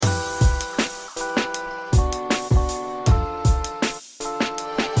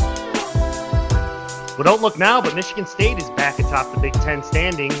Well, don't look now, but Michigan State is back atop the Big Ten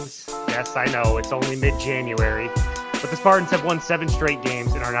standings. Yes, I know, it's only mid-January. But the Spartans have won 7 straight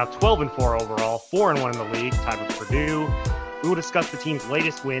games and are now 12-4 overall, 4-1 in the league, tied with Purdue. We will discuss the team's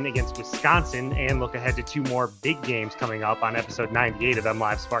latest win against Wisconsin and look ahead to 2 more big games coming up on episode 98 of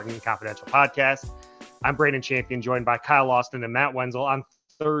MLive Spartan Confidential Podcast. I'm Braden Champion, joined by Kyle Austin and Matt Wenzel on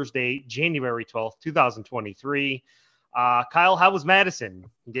Thursday, January 12th, 2023. Kyle, how was Madison?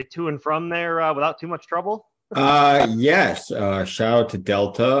 You get to and from there without too much trouble? Yes. Shout out to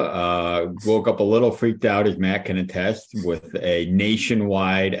Delta. Woke up a little freaked out, as Matt can attest, with a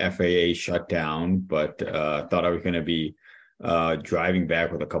nationwide FAA shutdown, but thought I was going to be driving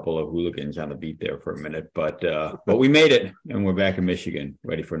back with a couple of hooligans on the beat there for a minute. But we made it, and we're back in Michigan,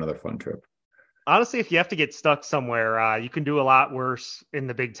 ready for another fun trip. Honestly, if you have to get stuck somewhere, you can do a lot worse in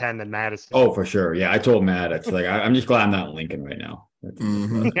the Big Ten than Madison. Oh, for sure. Yeah, I told Matt, it's like, I'm just glad I'm not in Lincoln right now.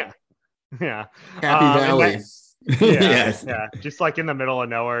 Mm-hmm. Yeah. Happy Valley. Yes. Yeah. Just like in the middle of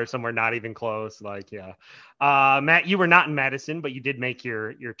nowhere, somewhere not even close. Matt, you were not in Madison, but you did make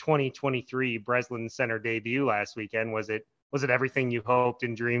your 2023 Breslin Center debut last weekend. Was it everything you hoped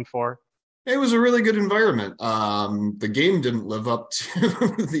and dreamed for? It was a really good environment. The game didn't live up to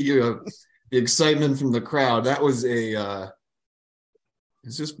the excitement from the crowd. That was it's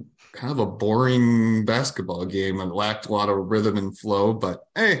just kind of a boring basketball game and lacked a lot of rhythm and flow, but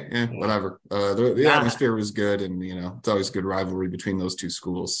whatever. The atmosphere was good, and it's always a good rivalry between those two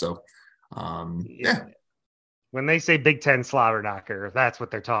schools. So when they say Big Ten slobber knocker, that's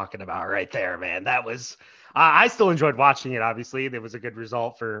what they're talking about right there, man. That was I still enjoyed watching it. Obviously, there was a good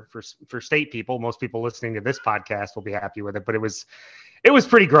result for state people. Most people listening to this podcast will be happy with it, but it was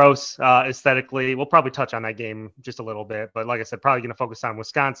pretty gross aesthetically. We'll probably touch on that game just a little bit, but like I said, probably going to focus on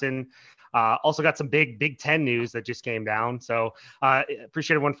Wisconsin. Also got some big Big Ten news that just came down. So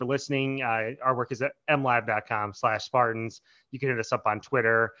appreciate everyone for listening. Our work is at mlive.com/Spartans. You can hit us up on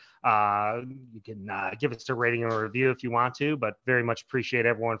Twitter. You can give us a rating and a review if you want to, but very much appreciate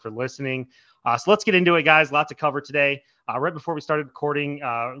everyone for listening. So let's get into it, guys. A lot to cover today. Right before we started recording,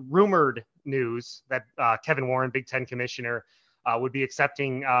 rumored news that Kevin Warren, Big Ten commissioner, would be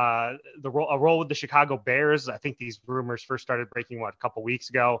accepting a role with the Chicago Bears. I think these rumors first started breaking, a couple weeks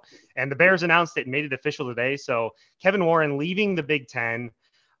ago. And the Bears announced it and made it official today. So Kevin Warren leaving the Big Ten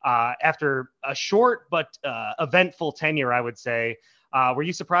after a short but eventful tenure, I would say. Were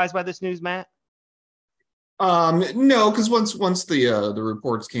you surprised by this news, Matt? No, because once the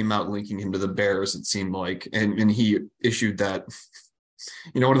reports came out linking him to the Bears, it seemed like, and he issued that,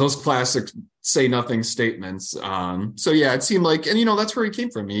 one of those classic say nothing statements. So yeah, it seemed like, and that's where he came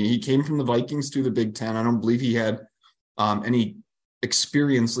from. He came from the Vikings to the Big Ten. I don't believe he had any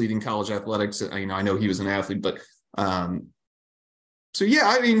experience leading college athletics. I know he was an athlete, but so yeah,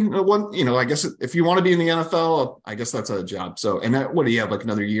 I mean, I guess if you want to be in the NFL, I guess that's a job. So, and what do you have, like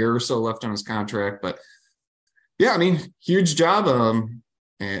another year or so left on his contract? But yeah, I mean, huge job.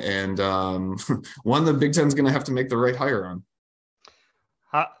 And one the Big Ten's going to have to make the right hire on.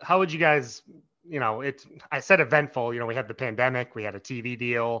 How would you guys, I said eventful, we had the pandemic, we had a TV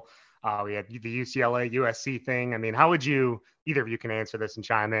deal, we had the UCLA USC thing. I mean, how would you, either of you can answer this and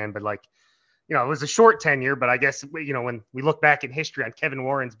chime in, but it was a short tenure, but I guess, when we look back in history on Kevin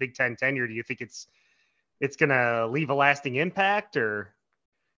Warren's Big Ten tenure, do you think it's going to leave a lasting impact or?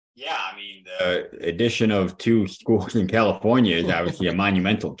 Yeah, I mean, the addition of 2 schools in California is obviously a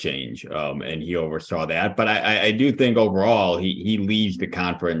monumental change, and he oversaw that. But I do think overall he leaves the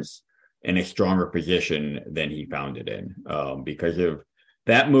conference in a stronger position than he found it in, because of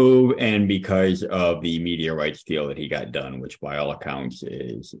that move and because of the media rights deal that he got done, which by all accounts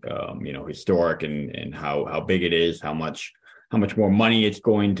is, historic and how big it is, how much more money it's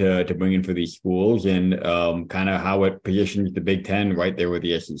going to bring in for these schools, and kind of how it positions the Big Ten right there where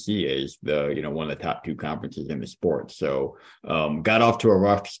the SEC is, one of the top 2 conferences in the sport. So got off to a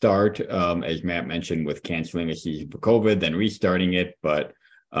rough start, as Matt mentioned, with canceling a season for COVID, then restarting it. But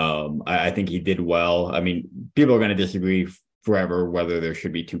I think he did well. I mean, people are going to disagree forever whether there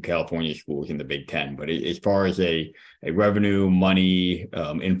should be 2 California schools in the Big Ten. But as far as a revenue, money,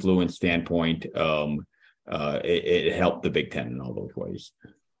 influence standpoint, it helped the Big Ten in all those ways.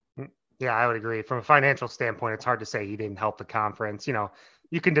 Yeah, I would agree. From a financial standpoint, it's hard to say he didn't help the conference. You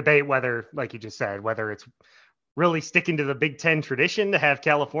can debate whether, like you just said, whether it's really sticking to the Big Ten tradition to have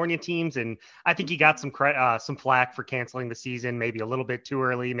California teams. And I think he got some flack for canceling the season, maybe a little bit too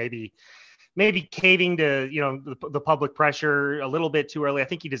early, maybe caving to, the public pressure a little bit too early. I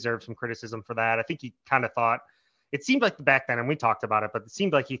think he deserved some criticism for that. I think he kind of thought, it seemed like back then, and we talked about it, but it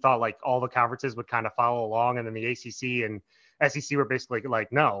seemed like he thought like all the conferences would kind of follow along, and then the ACC and SEC were basically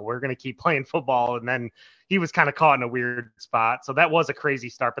like, no, we're going to keep playing football. And then he was kind of caught in a weird spot. So that was a crazy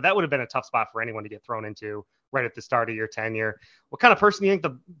start, but that would have been a tough spot for anyone to get thrown into right at the start of your tenure. What kind of person do you think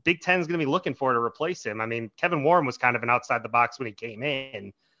the Big Ten is going to be looking for to replace him? I mean, Kevin Warren was kind of an outside the box when he came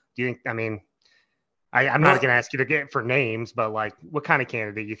in. Do you think, I mean, I'm not going to ask you to get for names, but like what kind of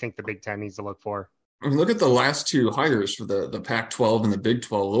candidate do you think the Big Ten needs to look for? I mean, look at the last two hires for the Pac-12 and the Big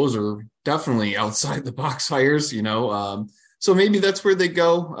 12. Those are definitely outside the box hires, you know. So maybe that's where they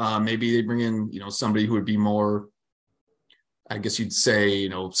go. Maybe they bring in, you know, somebody who would be more, I guess you'd say, you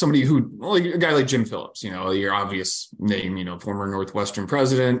know, somebody who, well, a guy like Jim Phillips, you know, your obvious name, you know, former Northwestern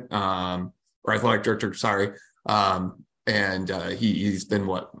president, or athletic director, sorry. And he's been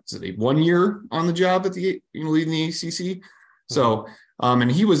is it 1 year on the job at the, you know, leading the ACC. So,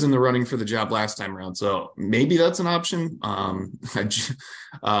 and he was in the running for the job last time around. So maybe that's an option.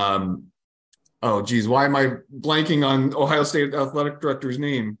 Oh geez, why am I blanking on Ohio State athletic director's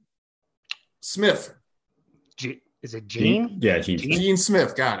name? Smith. Is it Gene? Yeah, Gene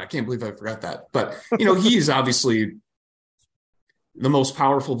Smith. God, I can't believe I forgot that. But, you know, he's obviously the most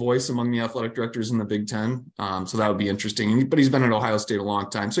powerful voice among the athletic directors in the Big Ten. So that would be interesting. But he's been at Ohio State a long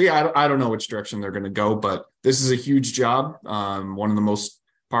time. So, yeah, I don't know which direction they're going to go. But this is a huge job, one of the most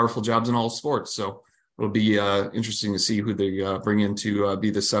powerful jobs in all sports. So it'll be interesting to see who they bring in to be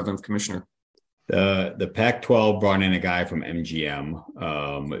the seventh commissioner. The Pac-12 brought in a guy from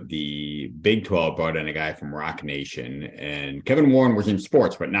MGM. The Big 12 brought in a guy from Rock Nation. And Kevin Warren was in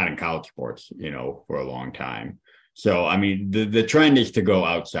sports, but not in college sports, you know, for a long time. So, I mean, the trend is to go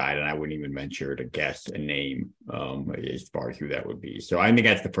outside, and I wouldn't even venture to guess a name as far as who that would be. So I think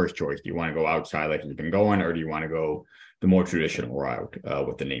that's the first choice. Do you want to go outside like you've been going, or do you want to go the more traditional route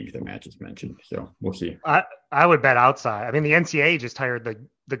with the names that Matt just mentioned? So we'll see. I would bet outside. I mean, the NCAA just hired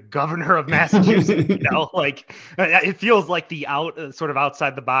the governor of Massachusetts, you know, like it feels like the sort of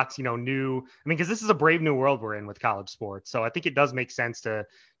outside the box, you know, new. I mean, because this is a brave new world we're in with college sports. So I think it does make sense to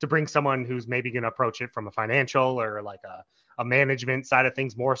bring someone who's maybe going to approach it from a financial or like a management side of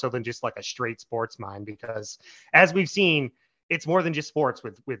things more so than just like a straight sports mind, because as we've seen, it's more than just sports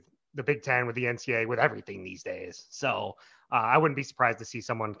with the Big Ten, with the NCAA, with everything these days. So I wouldn't be surprised to see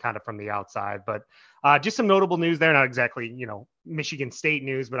someone kind of from the outside, but just some notable news there. Not exactly, you know, Michigan State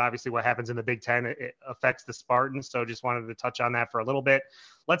news, but obviously what happens in the Big Ten, it affects the Spartans. So just wanted to touch on that for a little bit.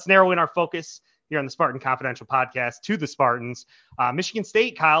 Let's narrow in our focus here on the Spartan Confidential podcast to the Spartans. Michigan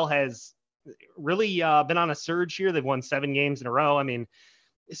State, Kyle, has really been on a surge here. They've won 7 games in a row. I mean,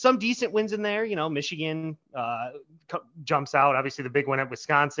 some decent wins in there. You know, Michigan jumps out. Obviously, the big win at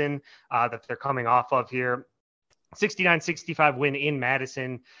Wisconsin that they're coming off of here. 69-65 win in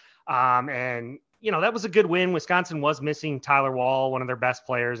Madison. And, you know, that was a good win. Wisconsin was missing Tyler Wall, one of their best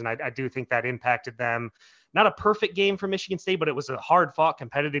players, and I do think that impacted them. Not a perfect game for Michigan State, but it was a hard-fought,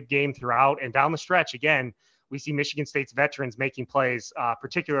 competitive game throughout. And down the stretch, again, we see Michigan State's veterans making plays,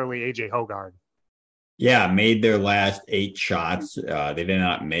 particularly A.J. Hoggard. Yeah, made their last 8 shots. They did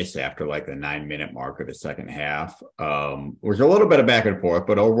not miss after like the 9-minute mark of the second half. Was a little bit of back and forth,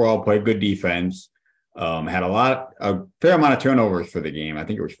 but overall played good defense. Had a fair amount of turnovers for the game. I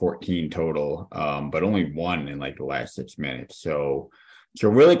think it was 14 total, but only 1 in like the last 6 minutes. So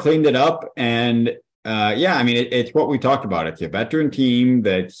really cleaned it up. And yeah, I mean, it's what we talked about. It's a veteran team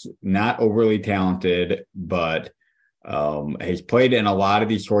that's not overly talented, but has played in a lot of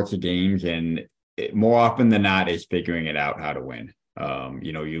these sorts of games, and more often than not is figuring it out how to win.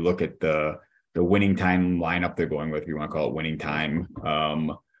 You know, you look at the winning time lineup they're going with, if you want to call it winning time.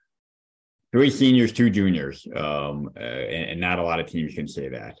 3 seniors, 2 juniors, and not a lot of teams can say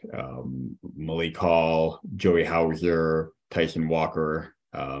that. Malik Hall, Joey Hauser, Tyson Walker,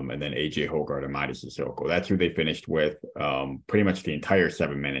 and then A.J. Hoggard and Mady Sissoko. That's who they finished with pretty much the entire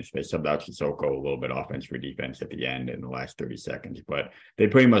 7 minutes. They subbed out Sissoko a little bit offense for defense at the end in the last 30 seconds. But they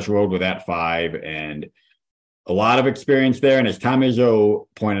pretty much rode with that 5, and a lot of experience there. And as Tom Izzo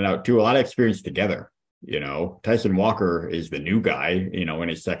pointed out, too, a lot of experience together. You know, Tyson Walker is the new guy, you know, in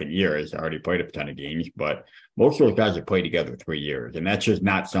his second year, has already played a ton of games, but most of those guys have played together 3 years. And that's just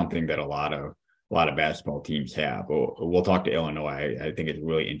not something that a lot of basketball teams have. We'll talk to Illinois. I think it's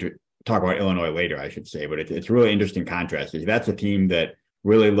really talk about Illinois later, I should say, but it's really interesting contrast. That's a team that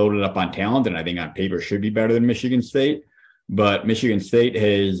really loaded up on talent, and I think on paper should be better than Michigan State. But Michigan State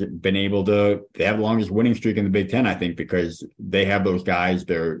has been able to, they have the longest winning streak in the Big Ten, I think, because they have those guys.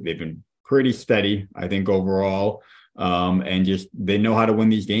 They've been pretty steady, I think, overall. And just, they know how to win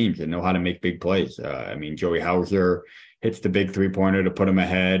these games and know how to make big plays. I mean, Joey Hauser hits the big 3-pointer to put him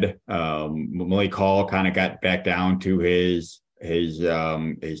ahead. Malik Hall kind of got back down to his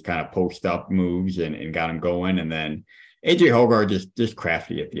kind of post up moves and got him going. And then AJ Hoggard just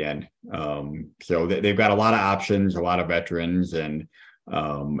crafty at the end. So they've got a lot of options, a lot of veterans, and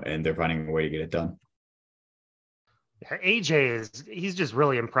they're finding a way to get it done. AJ he's just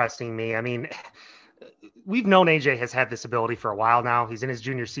really impressing me. I mean, we've known AJ has had this ability for a while now. He's in his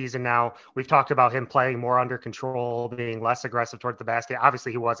junior season now. We've talked about him playing more under control, being less aggressive towards the basket.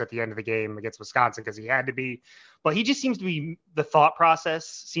 Obviously, he was at the end of the game against Wisconsin because he had to be. But he just seems to be, the thought process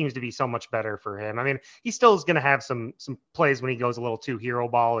seems to be so much better for him. I mean, he still is going to have some plays when he goes a little too hero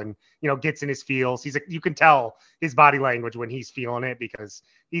ball and, gets in his feels. You can tell his body language when he's feeling it because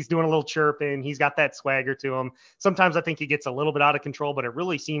he's doing a little chirping. He's got that swagger to him. Sometimes I think he gets a little bit out of control, but it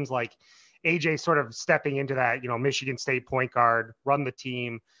really seems like AJ sort of stepping into that, Michigan State point guard, run the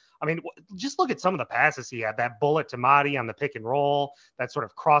team. I mean, just look at some of the passes he had. That bullet to Mady on the pick and roll, that sort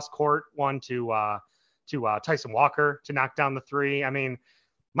of cross court one to Tyson Walker to knock down the three. I mean,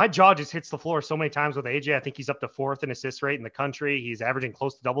 my jaw just hits the floor so many times with AJ. I think he's up to 4th in assist rate in the country. He's averaging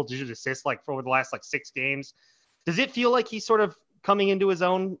close to double-digit assists for over the last 6 games. Does it feel like he's sort of coming into his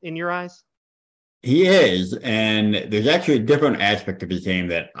own in your eyes? He is, and there's actually a different aspect of his game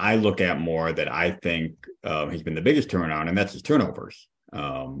that I look at more that I think he's been the biggest turnaround, and that's his turnovers.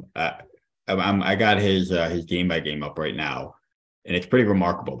 I got his game by game up right now, and it's pretty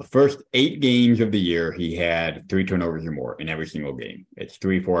remarkable. The first 8 games of the year, he had 3 turnovers or more in every single game. It's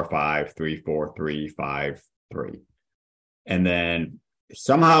 3, 4, 5, 3, 4, 3, 5, 3. And then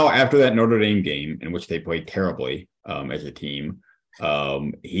somehow after that Notre Dame game, in which they played terribly as a team,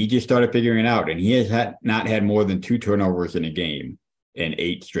 he just started figuring it out, and he has not had more than 2 turnovers in a game in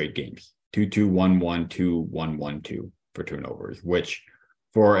 8 straight games. 2-2, 1-1, 2, 1-1, 2 for turnovers, which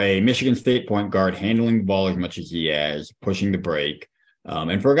for a Michigan State point guard handling the ball as much as he has, pushing the break,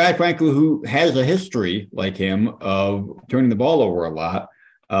 and for a guy, frankly, who has a history like him of turning the ball over a lot,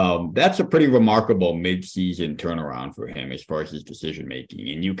 that's a pretty remarkable mid-season turnaround for him as far as his decision making.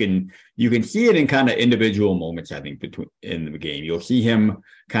 And you can see it in kind of individual moments, I think, in the game. You'll see him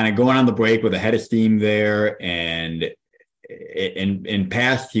kind of going on the break with a head of steam there, and in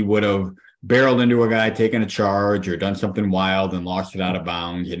past he would have barreled into a guy taking a charge or done something wild and lost it out of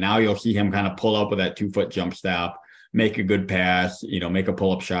bounds. And now you'll see him kind of pull up with that 2-foot jump stop, make a good pass, make a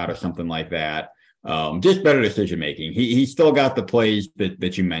pull-up shot or something like that. Just better decision making. He still got the plays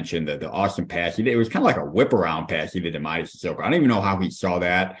that you mentioned, the awesome pass. It was kind of like a whip around pass he did to Mady Sissoko. I don't even know how he saw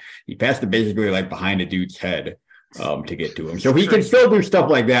that. He passed it basically like behind a dude's head to get to him. So he can still do stuff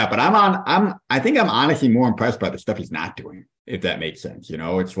like that. But I think I'm honestly more impressed by the stuff he's not doing, if that makes sense.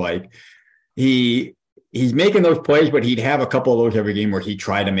 It's like he's making those plays, but he'd have a couple of those every game where he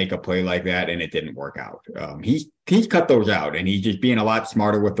tried to make a play like that and it didn't work out. He's cut those out, and he's just being a lot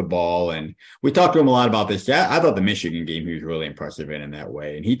smarter with the ball. And we talked to him a lot about this. I thought the Michigan game he was really impressive in that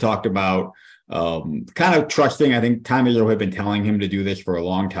way. And he talked about kind of trusting. I think Tom Izzo had been telling him to do this for a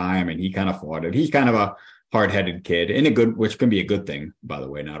long time, and he kind of fought it. He's kind of a hard-headed kid, and which can be a good thing, by the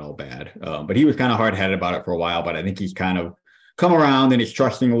way, not all bad. But he was kind of hard-headed about it for a while. But I think he's kind of come around and he's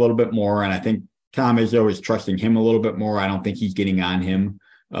trusting a little bit more. And I think Tom Izzo is trusting him a little bit more. I don't think he's getting on him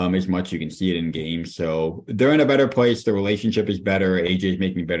as much. You can see it in games. So they're in a better place. The relationship is better. AJ's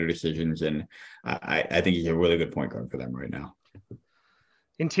making better decisions. And I think he's a really good point guard for them right now.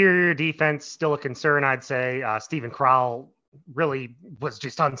 Interior defense, still a concern, I'd say. Steven Crowell really was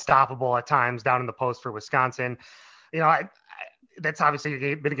just unstoppable at times down in the post for Wisconsin. That's obviously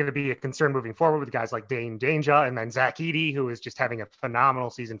going to be a concern moving forward with guys like Dane Danger and then Zach Edey, who is just having a phenomenal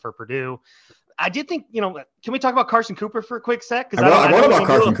season for Purdue. I did think, can we talk about Carson Cooper for a quick sec? I wrote about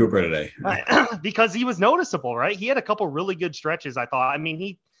Carson Cooper today. Because he was noticeable, right? He had a couple really good stretches, I thought. I mean,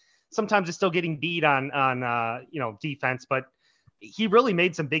 he sometimes is still getting beat on defense, but he really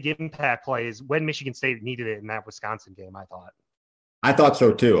made some big impact plays when Michigan State needed it in that Wisconsin game, I thought. I thought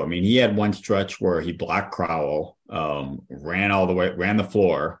so too. I mean, he had one stretch where he blocked Crowell, ran the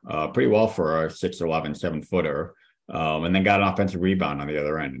floor pretty well for a 6'11", 7-footer, and then got an offensive rebound on the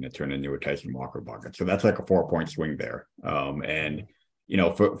other end, and it turned into a Tyson Walker bucket. So that's like a 4-point swing there. And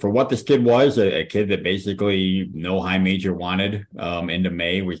for what this kid was, a kid that basically no high major wanted into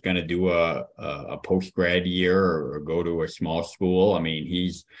May, was going to do a post grad year or go to a small school. I mean,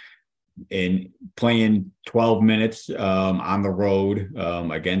 he's in playing 12 minutes on the road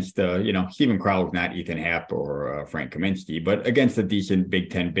against Steven Crowell's not Ethan Happ or Frank Kaminsky, but against a decent Big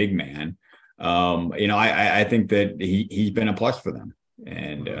Ten big man. I think that he's been a plus for them.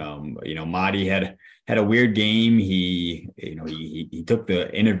 And Mady had a weird game. He took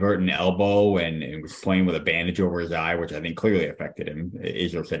the inadvertent elbow and was playing with a bandage over his eye, which I think clearly affected him.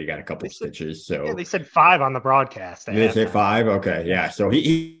 Izzo said he got a couple of stitches. So yeah, they said 5 on the broadcast. Did they say 5? Okay, yeah. So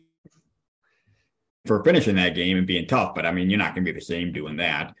he for finishing that game and being tough. But I mean, you're not going to be the same doing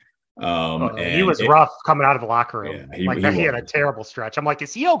that. He was rough coming out of the locker room. Yeah, he had a terrible stretch. I'm like,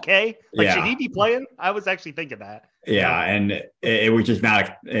 is he okay? Like, yeah. Should he be playing? I was actually thinking that. Yeah, and it was just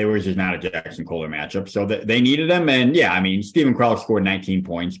not a Jackson Kohler matchup. So they needed him, and yeah, I mean, Steven Crouch scored 19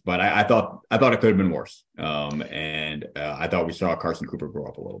 points, but I thought it could have been worse. And I thought we saw Carson Cooper grow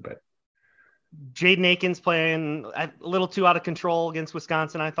up a little bit. Jaden Akins playing a little too out of control against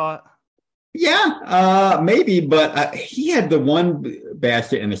Wisconsin, I thought. Yeah, maybe, but he had the one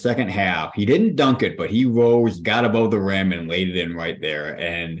basket in the second half. He didn't dunk it, but he rose, got above the rim, and laid it in right there.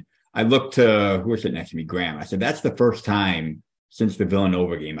 And I looked to who was sitting next to me, Graham. I said, that's the first time since the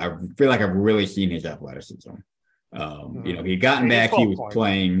Villanova game. I feel like I've really seen his athleticism. He'd gotten back, he was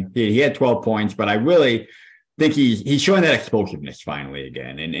playing, he had 12 points, but I really think he's showing that explosiveness finally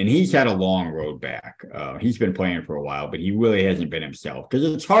again. And he's had a long road back. He's been playing for a while, but he really hasn't been himself, because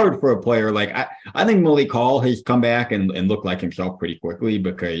it's hard for a player. Like I think Malik Hall has come back and looked like himself pretty quickly,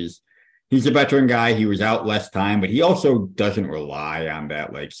 because he's a veteran guy. He was out less time, but he also doesn't rely on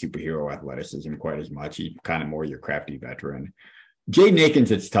that like superhero athleticism quite as much. He's kind of more your crafty veteran. Jaden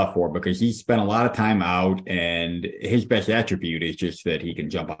Akins, it's tough for, because he spent a lot of time out, and his best attribute is just that he can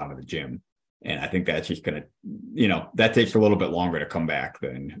jump out of the gym. And I think that's just going to, that takes a little bit longer to come back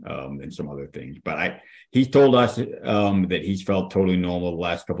than some other things. But he's told us that he's felt totally normal the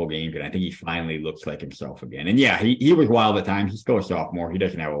last couple of games, and I think he finally looks like himself again. And yeah, he was wild at times. He's still a sophomore. He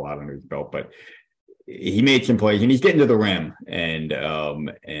doesn't have a lot under his belt, but he made some plays, and he's getting to the rim and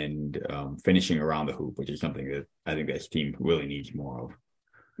finishing around the hoop, which is something that I think this team really needs more of.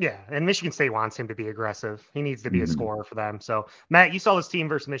 Yeah, and Michigan State wants him to be aggressive. He needs to be a scorer for them. So, Matt, you saw this team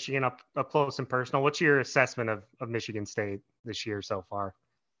versus Michigan up close and personal. What's your assessment of Michigan State this year so far?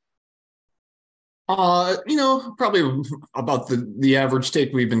 Probably about the average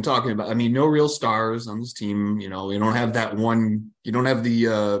take we've been talking about. I mean, no real stars on this team. We don't have that one. You don't have the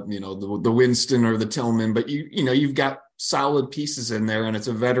the Winston or the Tillman, but you've got solid pieces in there, and it's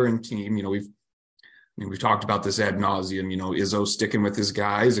a veteran team. We've talked about this ad nauseum, Izzo sticking with his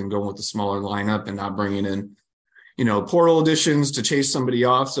guys and going with the smaller lineup and not bringing in, portal additions to chase somebody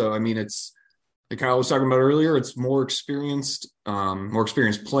off. So, I mean, it's like Kyle was talking about earlier, it's more experienced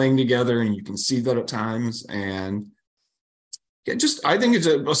playing together, and you can see that at times. And yeah, I think it's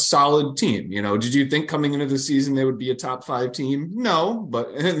a solid team. Did you think coming into the season they would be a top 5 team? No, but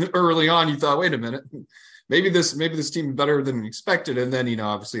early on you thought, wait a minute, maybe this team is better than expected. And then,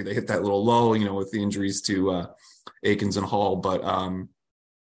 obviously they hit that little low, with the injuries to Akins and Hall. But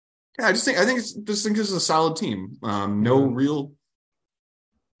yeah, I think this is a solid team.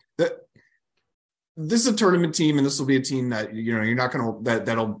 This is a tournament team, and this will be a team that, you're not going to,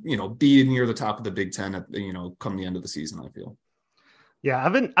 that'll be near the top of the Big Ten come the end of the season, I feel. Yeah,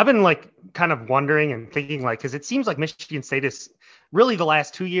 I've been like kind of wondering and thinking, like, because it seems like Michigan State is really the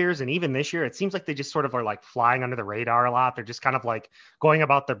last 2 years, and even this year, it seems like they just sort of are like flying under the radar a lot. They're just kind of like going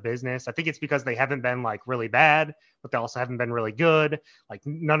about their business. I think it's because they haven't been like really bad, but they also haven't been really good. Like,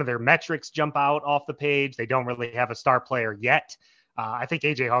 none of their metrics jump out off the page. They don't really have a star player yet. I think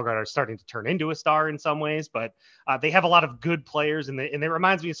AJ Hoggard is starting to turn into a star in some ways, but they have a lot of good players, and it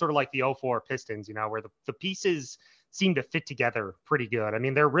reminds me of sort of like the 04 Pistons, where the pieces seem to fit together pretty good. I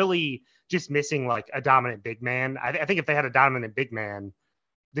mean, they're really just missing like a dominant big man. I think if they had a dominant big man,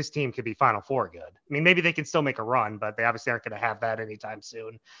 this team could be Final Four good. I mean, maybe they can still make a run, but they obviously aren't going to have that anytime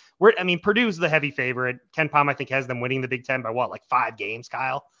soon. Purdue's the heavy favorite. Ken Pom, I think, has them winning the Big Ten by like 5 games,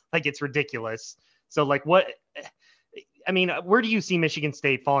 Kyle? Like, it's ridiculous. So like where do you see Michigan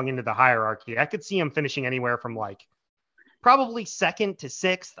State falling into the hierarchy? I could see them finishing anywhere from like probably 2nd to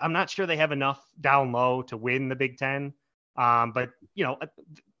 6th. I'm not sure they have enough down low to win the Big Ten. But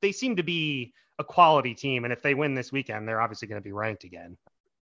they seem to be a quality team. And if they win this weekend, they're obviously going to be ranked again.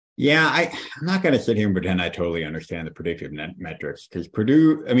 Yeah, I'm not going to sit here and pretend I totally understand the predictive metrics, because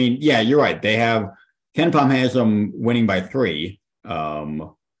Purdue, I mean, yeah, you're right. They have, Ken Pom has them winning by 3.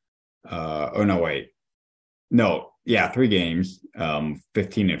 3 games,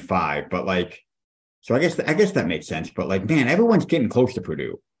 15-5. But like, so I guess that makes sense. But like, man, everyone's getting close to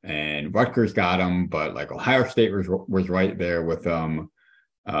Purdue, and Rutgers got them, but like Ohio State was right there with them.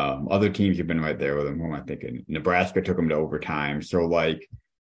 Other teams have been right there with them. Who am I thinking? Nebraska took them to overtime. So like,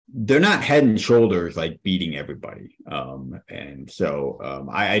 they're not head and shoulders like beating everybody. And so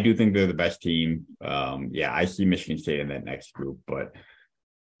I do think they're the best team. I see Michigan State in that next group, but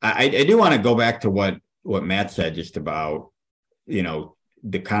I do want to go back to what Matt said just about,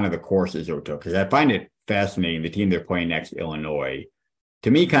 the kind of the courses they took, because I find it fascinating. The team they're playing next, Illinois,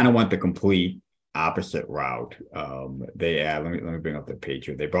 to me, kind of went the complete opposite route. Let me bring up the page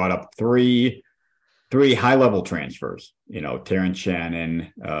here. They brought up 3 three high-level transfers, Terrence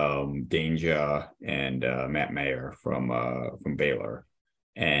Shannon, Danger, and Matt Mayer from Baylor,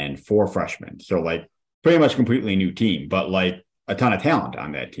 and four freshmen. So like pretty much completely new team, but like a ton of talent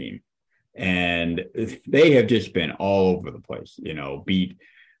on that team. And they have just been all over the place,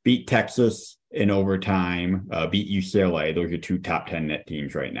 beat Texas in overtime, beat UCLA. Those are two top 10 net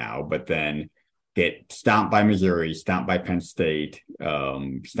teams right now, but then get stomped by Missouri, stomped by Penn State,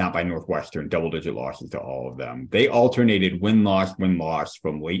 stomped by Northwestern, double-digit losses to all of them. They alternated win-loss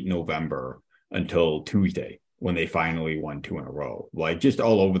from late November until Tuesday when they finally won two in a row, like just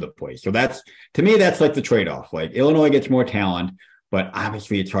all over the place. So to me, that's like the trade-off. Like Illinois gets more talent, but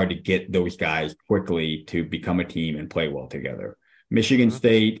obviously it's hard to get those guys quickly to become a team and play well together. Michigan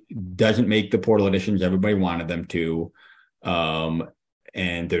State doesn't make the portal additions everybody wanted them to.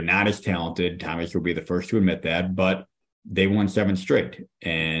 And they're not as talented. Thomas will be the first to admit that, but they won 7 straight,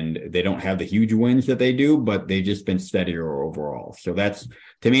 and they don't have the huge wins that they do, but they've just been steadier overall. So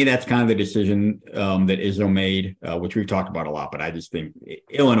to me, that's kind of the decision that Izzo made, which we've talked about a lot, but I just think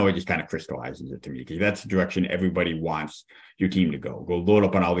Illinois just kind of crystallizes it to me, because that's the direction everybody wants your team to go. Go load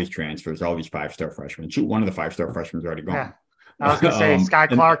up on all these transfers, all these 5-star freshmen. Shoot, one of the 5-star freshmen is already gone. Yeah. I was going to say Sky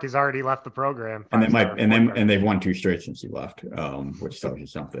Clark has already left the program, and they've won 2 straight since he left, which tells you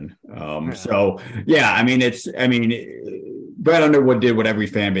something. So yeah, Brad Underwood did what every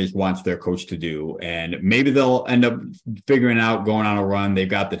fan base wants their coach to do, and maybe they'll end up figuring out going on a run. They've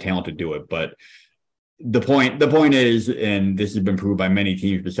got the talent to do it, but the point is, and this has been proved by many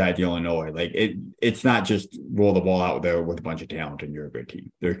teams besides Illinois, like it's not just roll the ball out there with a bunch of talent and you're a good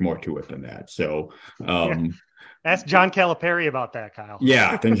team. There's more to it than that. So. Ask John Calipari about that, Kyle.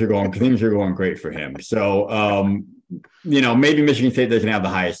 Yeah, things are going great for him. So, maybe Michigan State doesn't have the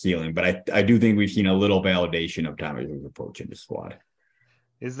highest ceiling, but I do think we've seen a little validation of Thomas Izzo's approach in the squad.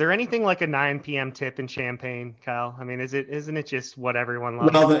 Is there anything like a 9 p.m. tip in Champaign, Kyle? I mean, isn't it just what everyone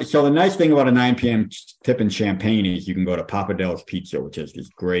loves? Well, so the nice thing about a 9 p.m. tip in Champaign is you can go to Papa Del's Pizza, which is this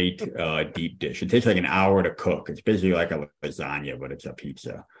great deep dish. It takes like an hour to cook. It's basically like a lasagna, but it's a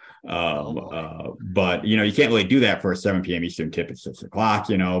pizza. But you can't really do that for a 7 p.m. Eastern tip at 6 o'clock,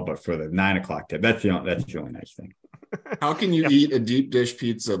 but for the 9 o'clock tip, that's the only nice thing. How can you eat a deep dish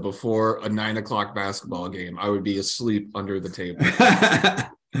pizza before a 9 o'clock basketball game? I would be asleep under the table.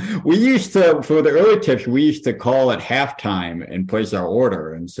 We used to, for the early tips, we used to call at halftime and place our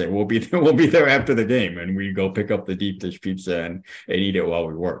order and say, we'll be there after the game. And we go pick up the deep dish pizza and eat it while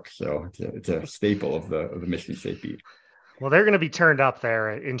we work. So it's a staple of the Michigan State beat. Well, they're going to be turned up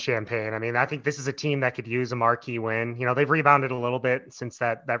there in Champaign. I mean, I think this is a team that could use a marquee win. They've rebounded a little bit since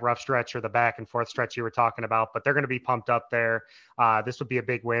that rough stretch or the back and forth stretch you were talking about, but they're going to be pumped up there. This would be a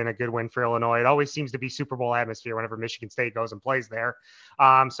big win, a good win for Illinois. It always seems to be Super Bowl atmosphere whenever Michigan State goes and plays there.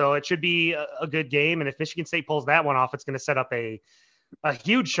 So it should be a good game. And if Michigan State pulls that one off, it's going to set up a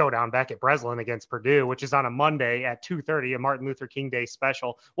huge showdown back at Breslin against Purdue, which is on a Monday at 2:30, a Martin Luther King Day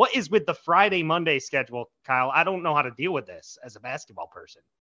special. What is with the Friday Monday schedule, Kyle? I don't know how to deal with this as a basketball person.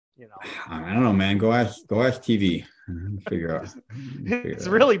 I don't know, man. Go ask TV. Figure out. It's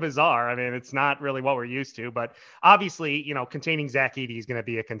really bizarre. I mean, it's not really what we're used to, but obviously, containing Zach Edey is going to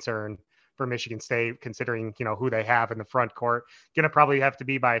be a concern for Michigan State, considering, who they have in the front court. Going to probably have to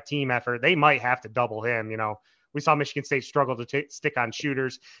be by a team effort. They might have to double him, We saw Michigan State struggle to stick on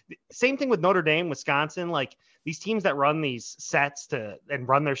shooters. Same thing with Notre Dame, Wisconsin. Like these teams that run these sets and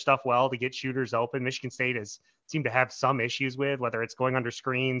run their stuff well to get shooters open, Michigan State has seemed to have some issues with, whether it's going under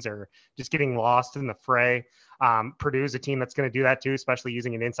screens or just getting lost in the fray. Purdue's a team that's going to do that too, especially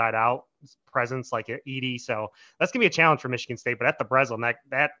using an inside-out presence like Edey. So that's going to be a challenge for Michigan State. But at the Breslin,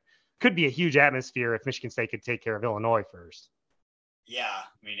 that could be a huge atmosphere if Michigan State could take care of Illinois first. Yeah,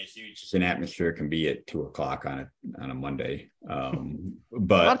 I mean, it's huge. An atmosphere can be at 2 o'clock on a Monday. But a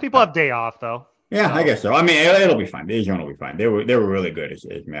lot of people have day off, though. Yeah, so. I guess so. I mean, it'll be fine. The Arizona will be fine. They were really good, as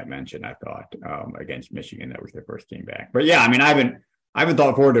Matt mentioned. I thought against Michigan, that was their first game back. But yeah, I mean, I haven't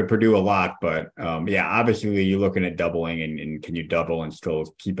thought forward to Purdue a lot, but yeah, obviously you're looking at doubling, and can you double and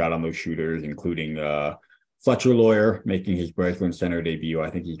still keep out on those shooters, including Fletcher Lawyer making his Breslin Center debut. I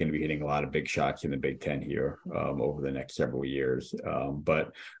think he's going to be hitting a lot of big shots in the Big Ten here over the next several years.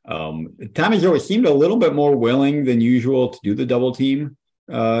 But Tommy's always seemed a little bit more willing than usual to do the double team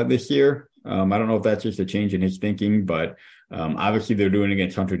this year. I don't know if that's just a change in his thinking, but obviously they're doing it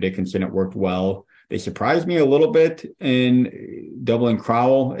against Hunter Dickinson. It worked well. They surprised me a little bit in doubling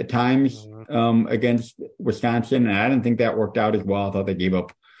Crowell at times against Wisconsin, and I didn't think that worked out as well. I thought they gave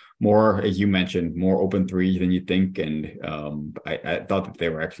up more, as you mentioned, more open threes than you think. And I thought that they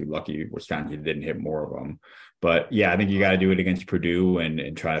were actually lucky Wisconsin didn't hit more of them. But yeah, I think you got to do it against Purdue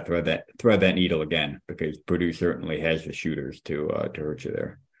and try to thread that needle again, because Purdue certainly has the shooters to hurt you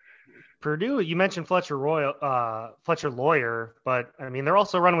there. Purdue, you mentioned Fletcher Lawyer, but I mean, they're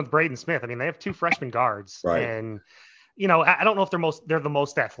also running with Braden Smith. I mean, they have 2 freshman guards, right? And I don't know if they're the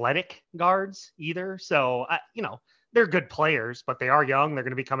most athletic guards either. So they're good players, but they are young. They're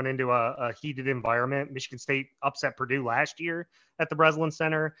going to be coming into a heated environment. Michigan State upset Purdue last year at the Breslin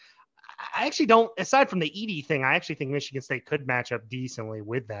Center. I actually don't, aside from the Edey thing, I actually think Michigan State could match up decently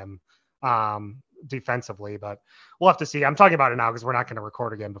with them defensively, but we'll have to see. I'm talking about it now because we're not going to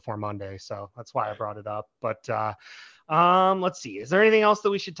record again before Monday. So that's why I brought it up. But let's see. Is there anything else that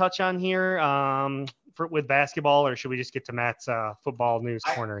we should touch on here with basketball, or should we just get to Matt's football news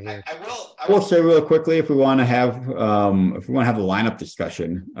corner here? I will say real quickly, if we want to have the lineup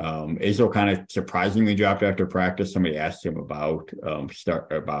discussion, Izzo kind of surprisingly dropped after practice. Somebody asked him about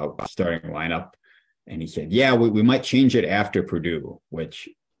starting lineup, and he said, "Yeah, we might change it after Purdue," which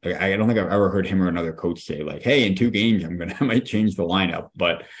I don't think I've ever heard him or another coach say, like, "Hey, in 2 games, I might change the lineup."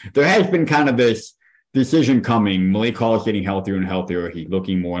 But there has been kind of this decision coming. Malik Hall is getting healthier and healthier. He's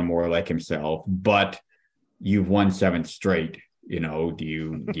looking more and more like himself, but you've won 7 straight. Do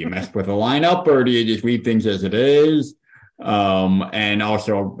you mess with the lineup, or do you just leave things as it is? And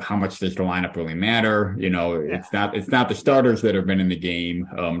also, how much does the lineup really matter? It's not the starters that have been in the game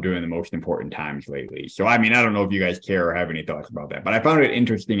during the most important times lately. So, I mean, I don't know if you guys care or have any thoughts about that, but I found it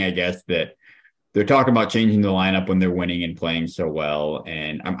interesting, I guess, that they're talking about changing the lineup when they're winning and playing so well.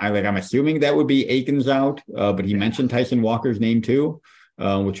 And I'm assuming that would be Aikens out, but he mentioned Tyson Walker's name too,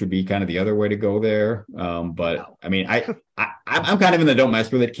 which would be kind of the other way to go there. But I mean, I'm kind of in the don't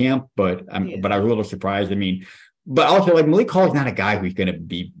mess with it camp, but I was a little surprised. I mean, but also, like, Malik Hall is not a guy who's going to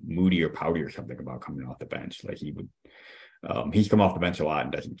be moody or pouty or something about coming off the bench. Like, he would, he's come off the bench a lot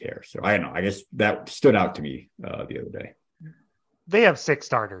and doesn't care. So I don't know. I guess that stood out to me the other day. They have 6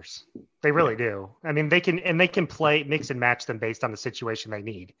 starters. They really do. I mean, they can play, mix and match them based on the situation they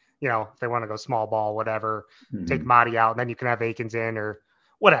need. If they want to go small ball, whatever, take Mahdi out, and then you can have Aikens in or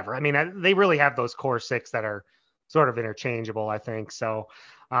whatever. I mean, they really have those core 6 that are sort of interchangeable, I think. So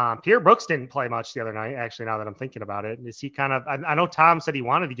Pierre Brooks didn't play much the other night, actually, now that I'm thinking about it. Is he kind of, I know Tom said he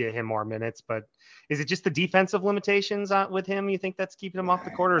wanted to get him more minutes, but is it just the defensive limitations with him? You think that's keeping him off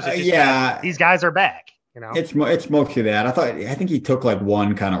the court, or is it just these guys are back? It's mostly that. I think he took like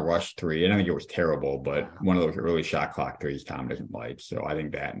one kind of rush 3. I don't think it was terrible, but one of those early shot clock threes Tom doesn't like. So I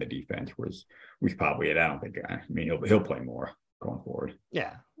think that and the defense was probably it. I don't think, he'll play more going forward.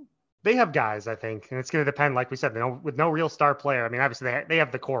 Yeah. They have guys, I think, and it's going to depend, like we said, with no real star player. I mean, obviously they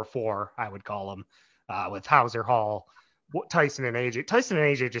have the core 4, I would call them, with Hauser, Hall, Tyson, and AJ. Tyson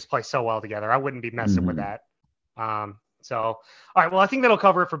and AJ just play so well together. I wouldn't be messing with that. So, all right, well, I think that'll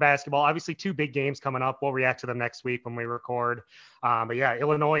cover it for basketball. Obviously, 2 big games coming up. We'll react to them next week when we record. But yeah,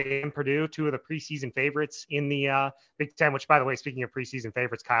 Illinois and Purdue, 2 of the preseason favorites in the Big Ten, which, by the way, speaking of preseason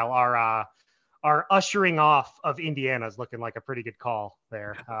favorites, Kyle, are ushering off of Indiana is looking like a pretty good call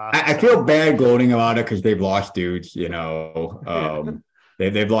there. I feel bad gloating about it because they've lost dudes,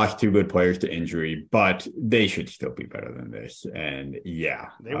 they've lost 2 good players to injury, but they should still be better than this. And yeah,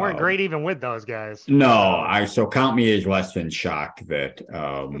 they weren't great even with those guys. No, so count me as less than shocked that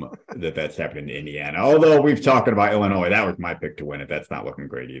that's happened in Indiana. Although we've talked about Illinois, that was my pick to win it. That's not looking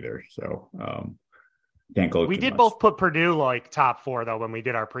great either. So can't go. We did both put Purdue like top 4 though when we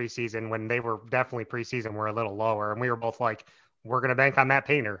did our preseason, when they were definitely preseason were a little lower, and we were both like, we're going to bank on Matt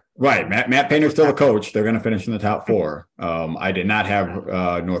Painter. Right, Matt Painter's still a coach. They're going to finish in the top 4. I did not have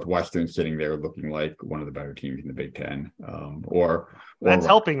Northwestern sitting there looking like one of the better teams in the Big Ten. Or that's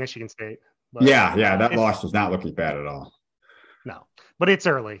helping Michigan State. But yeah, that loss does not look as bad at all. No, but it's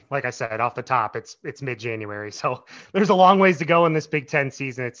early. Like I said, off the top, it's mid-January. So there's a long ways to go in this Big Ten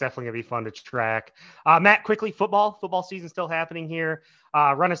season. It's definitely going to be fun to track. Matt, quickly, football season still happening here.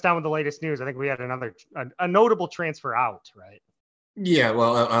 Run us down with the latest news. I think we had a notable transfer out, right? Yeah,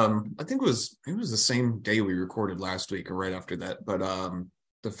 well, I think it was the same day we recorded last week or right after that. But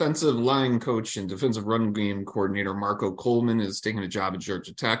defensive line coach and defensive run game coordinator Marco Coleman is taking a job at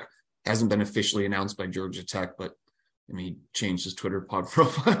Georgia Tech. Hasn't been officially announced by Georgia Tech, but he changed his Twitter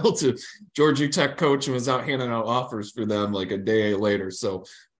profile to Georgia Tech coach and was out handing out offers for them like a day later. So,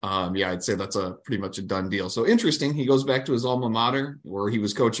 I'd say that's pretty much a done deal. So interesting. He goes back to his alma mater where he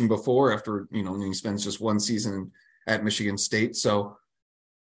was coaching before after, and he spends just 1 season at Michigan State. So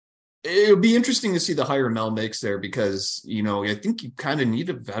It'll be interesting to see the hire Mel makes there because, I think you kind of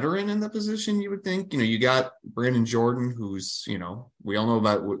need a veteran in the position, you would think. You got Brandon Jordan, who's, we all know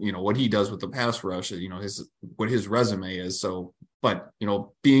about, what he does with the pass rush, what his resume is. So, but,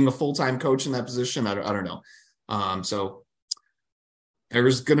 being a full-time coach in that position, I don't know. So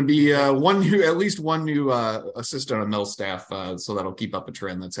there's going to be at least one new assistant on Mel's staff. So that'll keep up a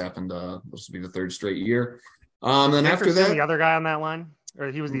trend that's happened. This will be the third straight year. Then after that, the other guy on that line. Or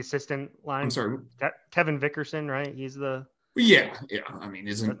he was the assistant line. I'm sorry. Kevin Vickerson, right? He's the. Yeah. I mean,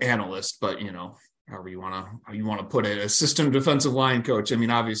 he's an analyst, but however you want to put it, assistant defensive line coach. I mean,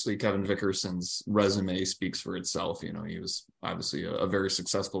 obviously Kevin Vickerson's resume speaks for itself. He was obviously a very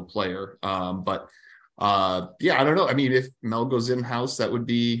successful player. But I don't know. I mean, if Mel goes in-house, that would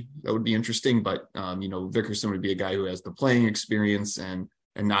be interesting. But Vickerson would be a guy who has the playing experience and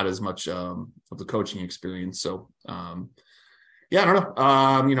not as much of the coaching experience. So. I don't know.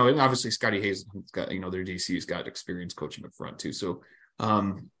 And obviously Scotty Hayes got, their DC's got experience coaching up front too. So,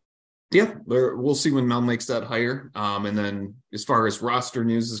 we'll see when Mel makes that hire. And then as far as roster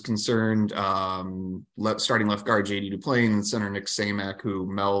news is concerned, starting left guard JD Duplain and center Nick Samak, who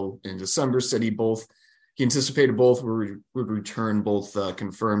Mel in December said he anticipated both would return, both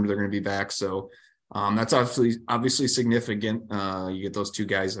confirmed they're going to be back. So that's obviously significant. You get those two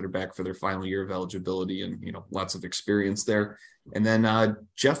guys that are back for their final year of eligibility and, lots of experience there. And then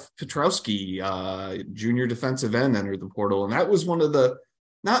Jeff Petrowski, junior defensive end, entered the portal. And that was one of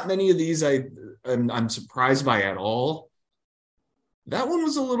not many of these I'm surprised by at all. That one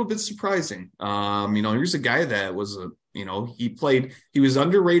was a little bit surprising. Here's a guy that was he was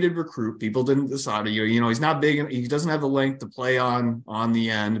underrated recruit. People didn't decide, he's not big. He doesn't have the length to play on the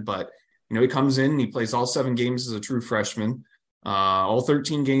end, but he comes in and he plays all 7 games as a true freshman, all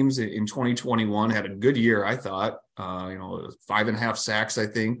 13 games in 2021, had a good year, I thought, 5.5 sacks, I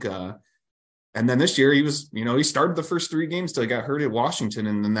think. And then this year he was, he started the first 3 games till he got hurt at Washington.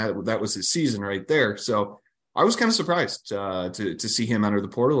 And then that was his season right there. So I was kind of surprised to see him enter the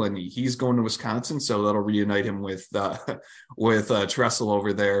portal, and he's going to Wisconsin. So that'll reunite him with Tressel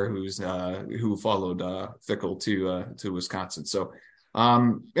over there, who followed Fickell to Wisconsin. So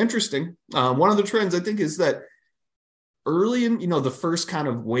interesting. One of the trends I think is that early in, the first kind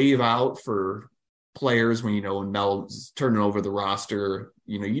of wave out for players when Mel's turning over the roster,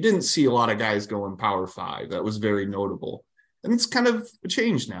 you didn't see a lot of guys going Power 5. That was very notable, and it's kind of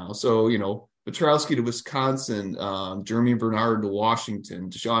changed now. So Petrowski to Wisconsin, Jeremy Bernard to Washington,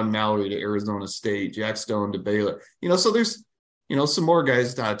 Deshaun Mallory to Arizona State, Jack Stone to Baylor. So there's some more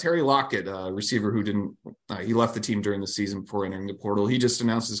guys. Terry Lockett, receiver who didn't, he left the team during the season before entering the portal. He just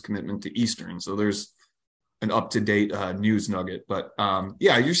announced his commitment to Eastern. So there's an up-to-date news nugget. But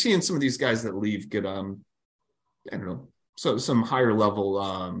you're seeing some of these guys that leave get, so some higher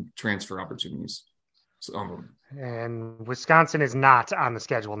level transfer opportunities. So, and Wisconsin is not on the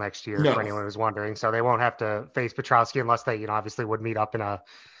schedule next year, for anyone who's wondering. So they won't have to face Petrowski unless they, obviously would meet up in a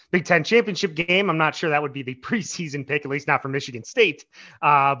Big Ten championship game. I'm not sure that would be the preseason pick, at least not for Michigan State.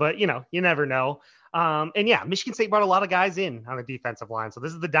 But, you never know. Michigan State brought a lot of guys in on the defensive line. So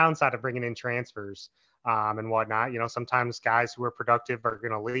this is the downside of bringing in transfers and whatnot. Sometimes guys who are productive are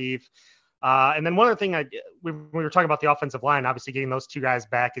going to leave. And then one other thing, we were talking about the offensive line, obviously getting those 2 guys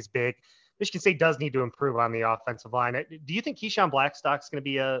back is big. Michigan State does need to improve on the offensive line. Do you think Keyshawn Blackstock's going to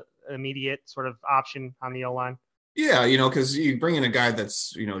be an immediate sort of option on the O-line? Yeah, because you bring in a guy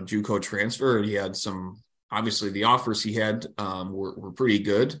that's, JUCO transfer, and he had obviously the offers he had were pretty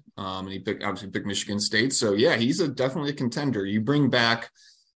good. And he picked Michigan State. So yeah, he's definitely a contender. You bring back,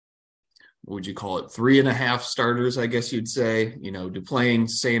 what would you call it? 3.5 starters, I guess you'd say, Duplain,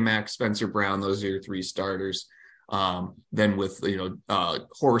 Samak, Spencer Brown, those are your 3 starters. Then with,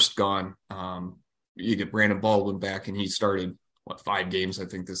 Horst gone, you get Brandon Baldwin back, and he started 5 games, I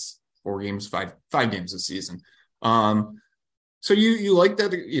think 5 games this season. So you like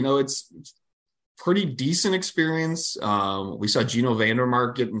that, it's pretty decent experience. We saw Gino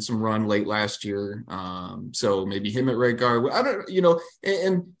Vandermark getting some run late last year. So maybe him at right guard. I don't,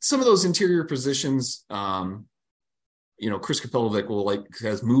 and some of those interior positions, Chris Kapilovic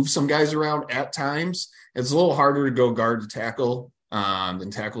has moved some guys around at times. It's a little harder to go guard to tackle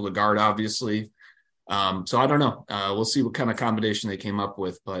than tackle to guard, obviously. So I don't know. We'll see what kind of combination they came up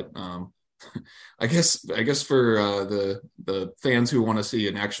with, but I guess for the fans who want to see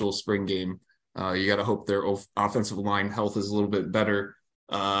an actual spring game, you got to hope their offensive line health is a little bit better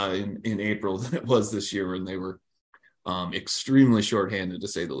in April than it was this year when they were extremely shorthanded, to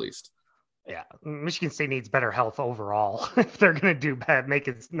say the least. Yeah, Michigan State needs better health overall if they're going to do bad, make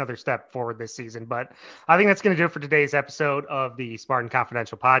another step forward this season. But I think that's going to do it for today's episode of the Spartan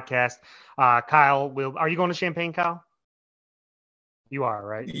Confidential podcast. Kyle, are you going to Champaign, Kyle? You are,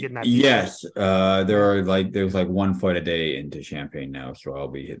 right? Getting that yes. There's like 1 foot a day into Champaign now, so I'll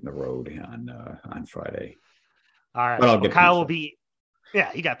be hitting the road on Friday. All right. But Kyle will be. Yeah,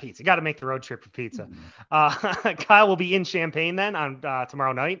 you got pizza. You got to make the road trip for pizza. Kyle will be in Champaign then on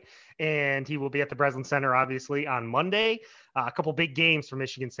tomorrow night, and he will be at the Breslin Center, obviously, on Monday. A couple big games for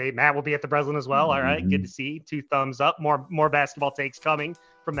Michigan State. Matt will be at the Breslin as well. All right, good to see. 2 thumbs up. More basketball takes coming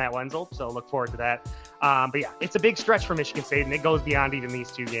from Matt Wenzel, so look forward to that. But yeah, it's a big stretch for Michigan State, and it goes beyond even these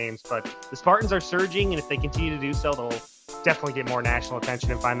 2 games. But the Spartans are surging, and if they continue to do so, they'll definitely get more national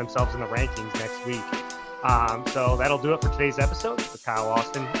attention and find themselves in the rankings next week. So that'll do it for today's episode. For Kyle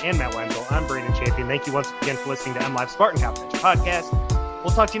Austin and Matt Wenzel, I'm Braden Champion. Thank you once again for listening to MLive Spartan Confidential Podcast.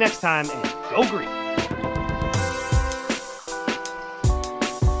 We'll talk to you next time, and go green.